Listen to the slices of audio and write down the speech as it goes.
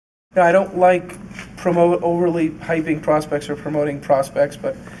I don't like overly hyping prospects or promoting prospects,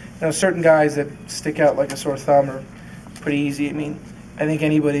 but certain guys that stick out like a sore thumb are pretty easy. I mean, I think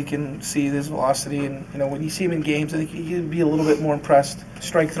anybody can see his velocity, and when you see him in games, I think you'd be a little bit more impressed.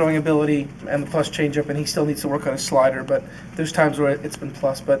 Strike throwing ability and the plus changeup, and he still needs to work on his slider, but there's times where it's been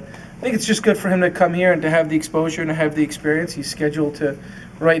plus. But I think it's just good for him to come here and to have the exposure and to have the experience. He's scheduled to.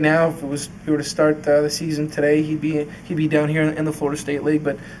 Right now, if we were to start the season today, he'd be down here in the Florida State League.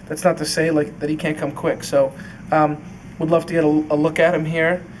 But that's not to say that he can't come quick. So, would love to get a look at him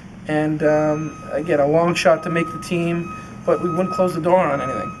here, and again, a long shot to make the team, but we wouldn't close the door on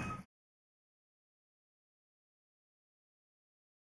anything.